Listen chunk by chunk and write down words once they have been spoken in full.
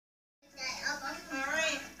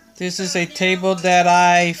This is a table that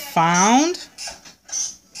I found.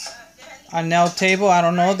 A nail table. I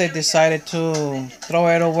don't know. They decided to throw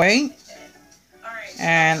it away.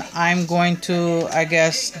 And I'm going to, I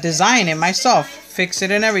guess, design it myself. Fix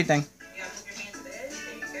it and everything.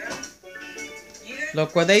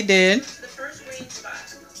 Look what they did.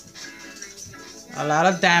 A lot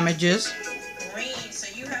of damages.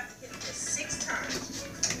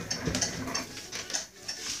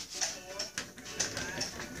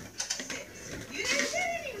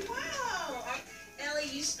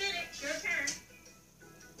 You spin it. Your turn.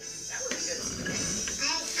 That was a good spin.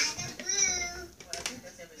 I got blue. Well, I think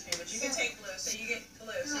that's in between, but you can take blue. So you get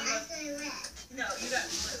blue. So you got red. No, you got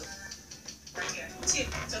blue. Right here. 2.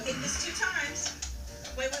 So hit this 2 times.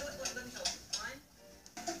 Wait. Let me hold. 1.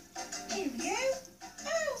 There we go.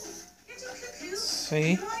 Oh, it's a cuckoo.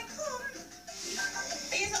 See?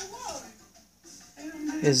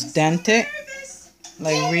 It's It's dented.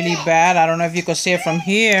 Like really bad. I don't know if you can see it from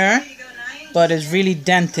here. But it's really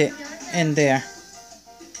dented in there,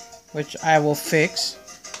 which I will fix.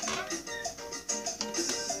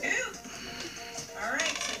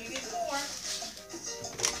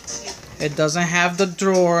 It doesn't have the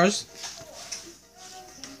drawers.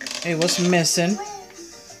 It was missing.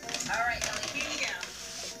 Alright, Ellie, here you go.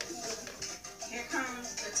 Here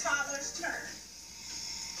comes the toddler's turn.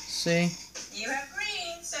 See? You have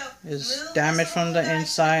green, so It's damaged from the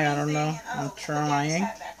inside. I don't know. I'm trying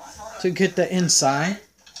to get the inside.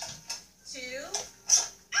 2.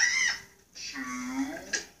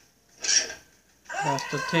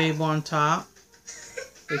 That's the table on top.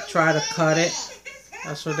 They try to cut it.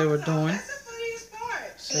 That's what they were doing.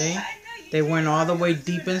 See? They went all the way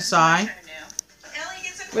deep inside,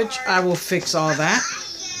 which I will fix all that.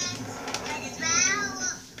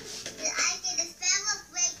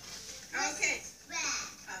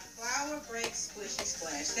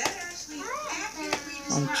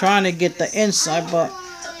 I'm trying to get the inside, but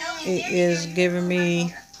it is giving me.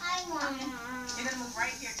 You're gonna move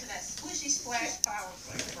right here to that squishy splash power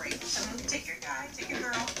break. So take your guy, take your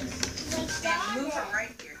girl, and move her right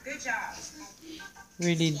here. Good job.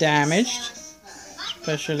 Really damaged,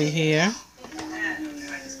 especially here. I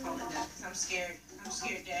just call it that because I'm scared. I'm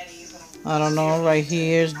scared, Daddy. I don't know. Right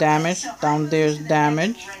here is damaged. Down there is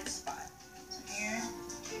damaged.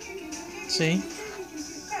 See?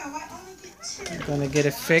 I'm gonna get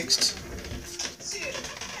it fixed.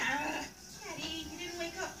 Daddy, you didn't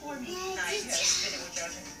wake up for me. Now you gotta spin it with your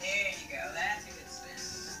turn. There you go. That's a good spin.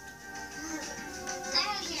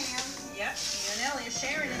 Yep, you and Ellie are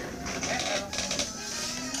sharing it.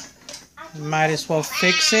 Might as well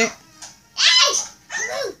fix it.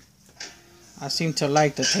 I seem to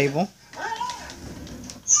like the table.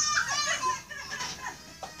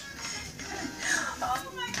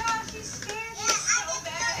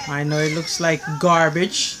 I know it looks like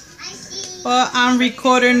garbage, but I'm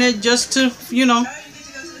recording it just to, you know,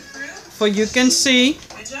 for you can see.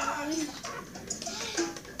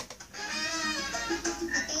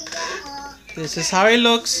 This is how it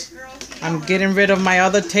looks. I'm getting rid of my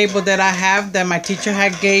other table that I have that my teacher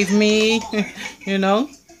had gave me, you know,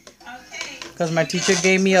 because my teacher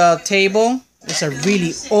gave me a table. It's a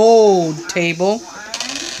really old table,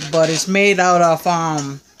 but it's made out of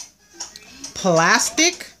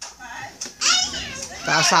plastic.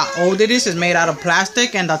 That's how old it is. It's made out of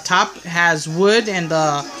plastic, and the top has wood, and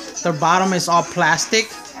the bottom is all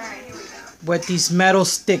plastic with these metal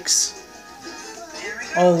sticks.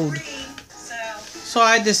 Old. So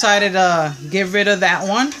I decided to get rid of that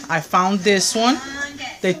one. I found this one.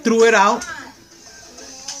 They threw it out.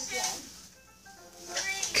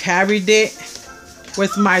 Carried it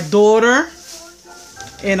with my daughter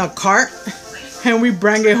in a cart, and we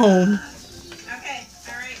bring it home.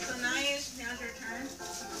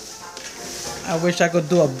 I wish I could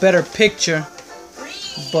do a better picture,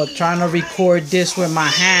 but trying to record this with my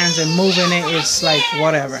hands and moving it, it's like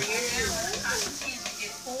whatever.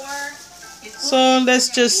 So let's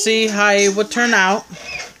just see how it would turn out.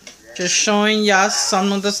 Just showing y'all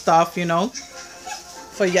some of the stuff, you know,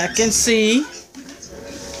 for y'all can see.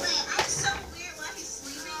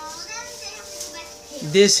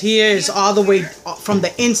 This here is all the way from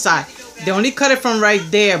the inside. They only cut it from right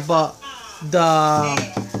there, but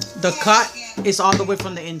the cut is all the way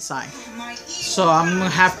from the inside. So I'm gonna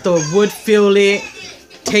have to wood fill it,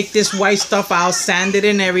 take this white stuff out, sand it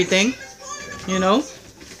and everything, you know.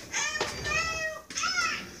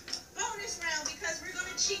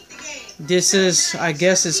 This is, I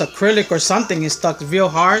guess it's acrylic or something. It's stuck real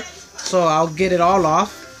hard, so I'll get it all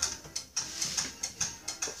off.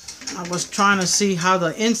 I was trying to see how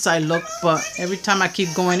the inside looked, but every time I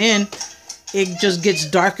keep going in, it just gets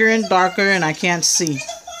darker and darker and I can't see.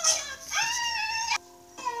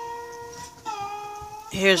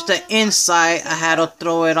 Here's the inside. I had to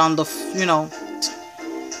throw it on the,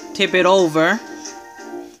 tip it over.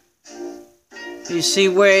 You see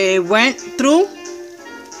where it went through?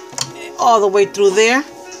 All the way through there.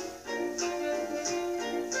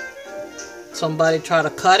 Somebody try to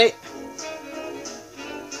cut it.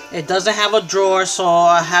 It doesn't have a drawer, so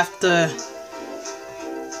I have to,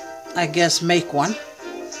 I guess, make one.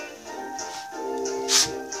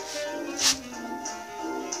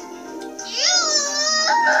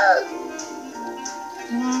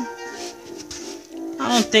 I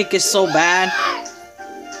don't think it's so bad.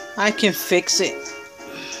 I can fix it,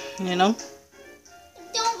 you know.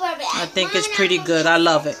 Don't worry. I think it's pretty good. I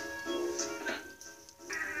love it.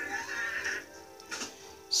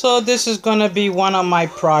 So this is gonna be one of my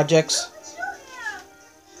projects.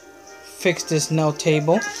 Fix this nail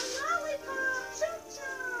table.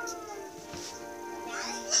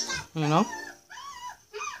 You know.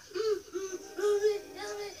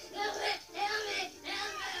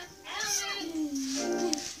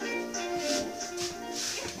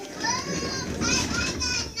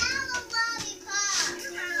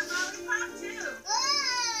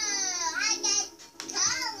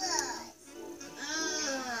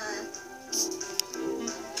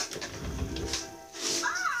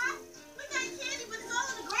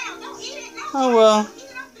 Oh well.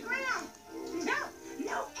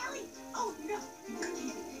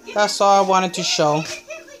 That's all I wanted to show.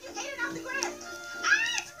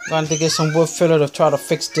 Going to get some wood filler to try to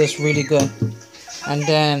fix this really good. And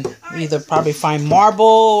then either probably find marble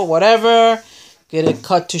or whatever. Get it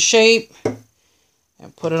cut to shape.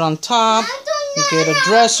 And put it on top. You get a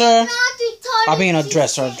dresser. I mean a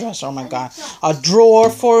dresser, oh my god. A drawer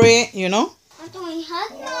for it, you know.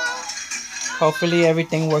 Hopefully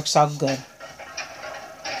everything works out good.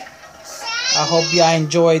 I hope you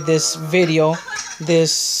enjoyed this video.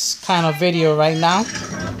 This kind of video right now.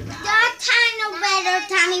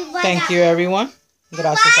 Thank you everyone.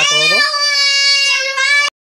 Gracias a todos.